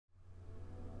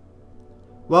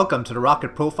Welcome to the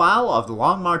rocket profile of the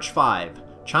Long March 5,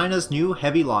 China's new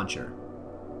heavy launcher.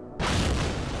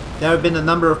 There have been a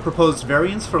number of proposed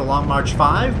variants for the Long March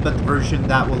 5, but the version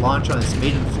that will launch on its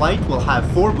maiden flight will have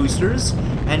 4 boosters,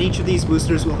 and each of these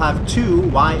boosters will have 2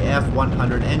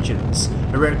 YF-100 engines,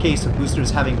 a rare case of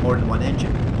boosters having more than one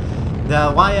engine.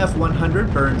 The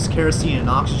YF-100 burns kerosene and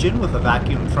oxygen with a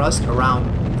vacuum thrust around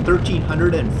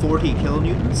 1,340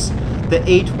 kilonewtons. The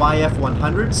 8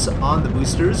 YF-100s on the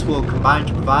boosters will combine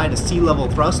to provide a sea level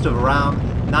thrust of around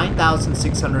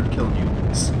 9,600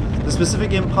 kilonewtons. The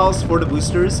specific impulse for the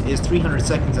boosters is 300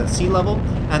 seconds at sea level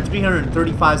and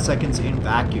 335 seconds in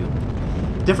vacuum.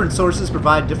 Different sources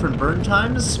provide different burn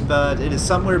times, but it is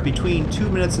somewhere between 2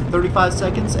 minutes and 35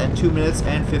 seconds and 2 minutes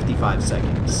and 55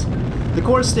 seconds. The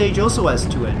core stage also has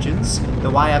 2 engines, the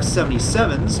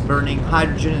YF-77s burning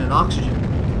hydrogen and oxygen.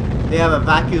 They have a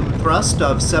vacuum thrust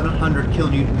of 700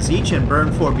 kilonewtons each and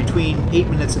burn for between 8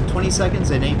 minutes and 20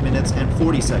 seconds and 8 minutes and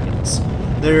 40 seconds.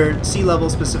 Their sea level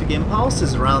specific impulse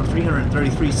is around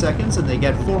 333 seconds and they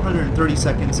get 430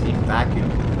 seconds in vacuum.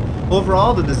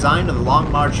 Overall, the design of the Long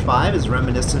March 5 is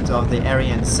reminiscent of the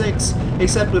Ariane 6,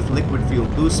 except with liquid fuel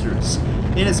boosters.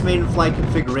 In its maiden flight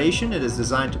configuration, it is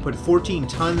designed to put 14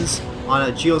 tons on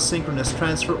a geosynchronous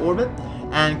transfer orbit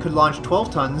and could launch 12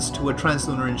 tons to a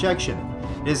translunar injection.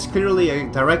 It is clearly a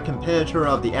direct competitor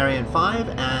of the Ariane 5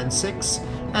 and 6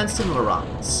 and similar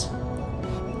rockets.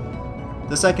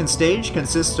 The second stage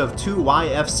consists of 2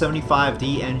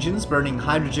 YF-75D engines burning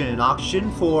hydrogen and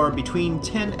oxygen for between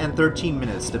 10 and 13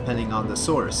 minutes depending on the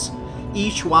source.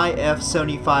 Each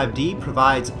YF-75D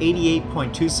provides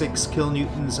 88.26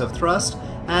 kilonewtons of thrust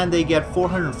and they get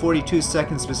 442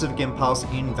 seconds specific impulse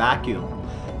in vacuum.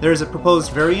 There is a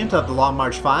proposed variant of the Long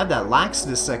March 5 that lacks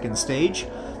this second stage,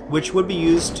 which would be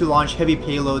used to launch heavy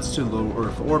payloads to low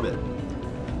Earth orbit.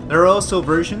 There are also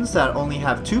versions that only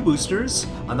have 2 boosters,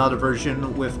 another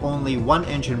version with only 1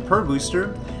 engine per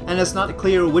booster, and it's not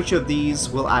clear which of these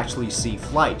will actually see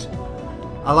flight.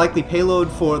 A likely payload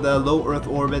for the low Earth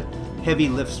orbit heavy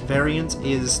lift variant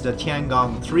is the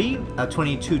Tiangong 3, a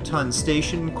 22-ton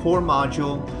station core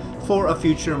module for a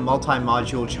future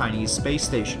multi-module Chinese space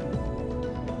station.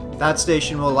 That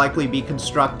station will likely be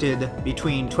constructed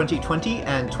between 2020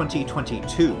 and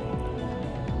 2022.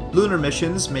 Lunar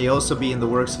missions may also be in the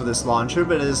works for this launcher,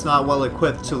 but it is not well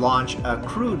equipped to launch a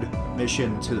crewed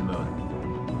mission to the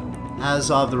moon.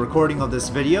 As of the recording of this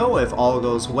video, if all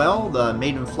goes well, the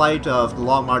maiden flight of the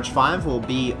Long March 5 will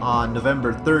be on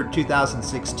November 3rd,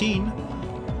 2016,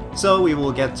 so we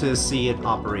will get to see it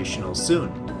operational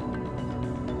soon.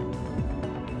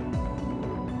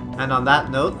 And on that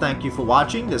note, thank you for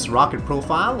watching this rocket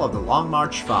profile of the Long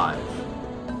March 5.